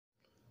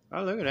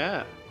Oh, look at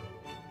that.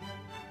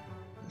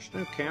 This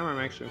new camera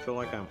makes me feel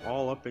like I'm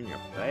all up in your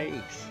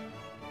face.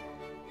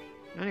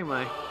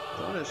 Anyway,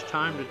 thought it's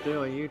time to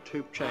do a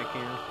YouTube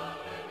check-in.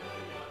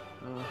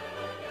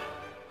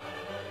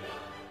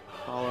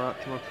 Holler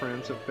out to my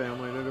friends and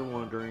family that are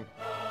wondering.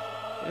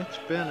 It's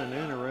been an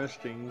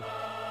interesting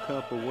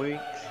couple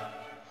weeks.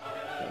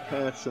 I've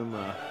had some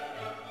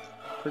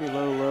pretty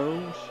low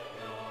lows,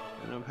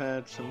 and I've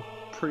had some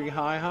pretty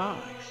high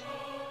highs.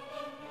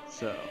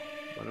 So,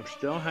 but I'm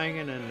still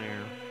hanging in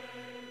there.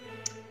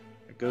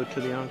 I go to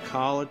the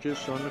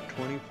oncologist on the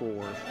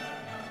 24th,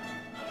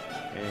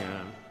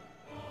 and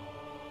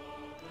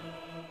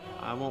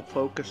I won't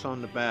focus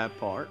on the bad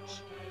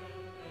parts,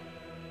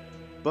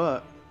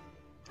 but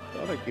I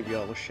thought I'd give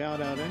y'all a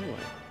shout out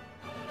anyway.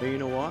 But you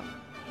know what?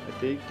 I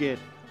did get,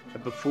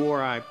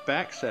 before I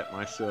backset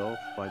myself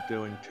by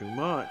doing too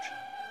much,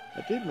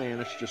 I did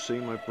manage to see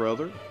my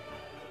brother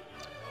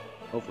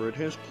over at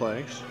his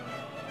place.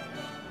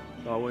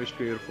 It's always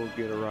beautiful to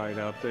get a ride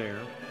out there.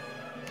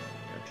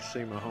 Got to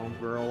see my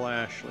homegirl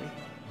Ashley.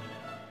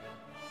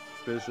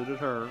 Visited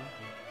her.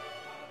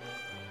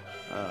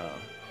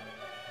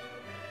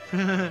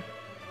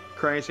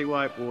 Crazy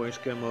white boys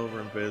come over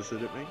and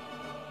visited me.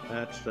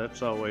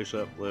 That's always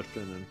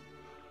uplifting and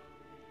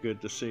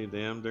good to see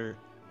them. They're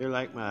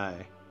like my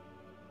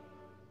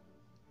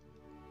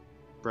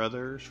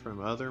brothers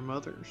from other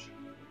mothers.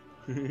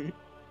 But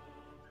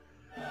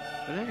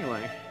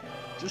anyway,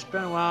 just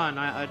been a while, and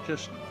I've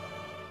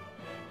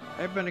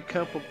been a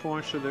couple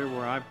points of there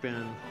where I've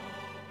been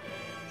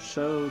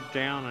so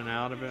down and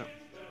out of it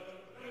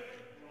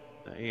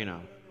that,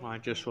 I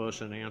just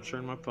wasn't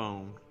answering my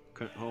phone,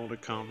 couldn't hold a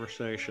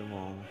conversation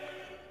long.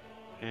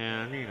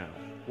 And,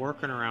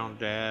 working around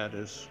dad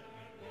is,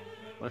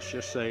 let's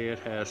just say it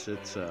has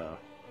its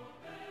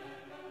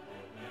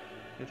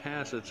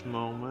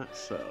moments,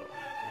 so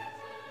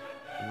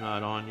I'm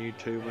not on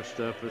YouTube and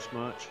stuff as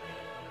much.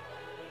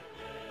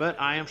 But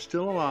I am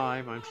still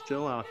alive, I'm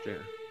still out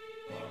there.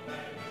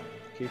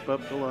 Keep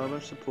up the love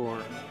and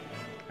support.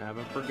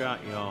 Haven't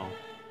forgot y'all.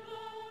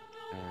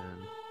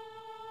 And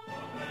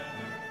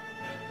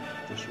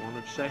just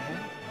wanted to say hey.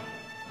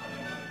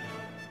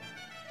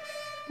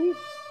 Boop.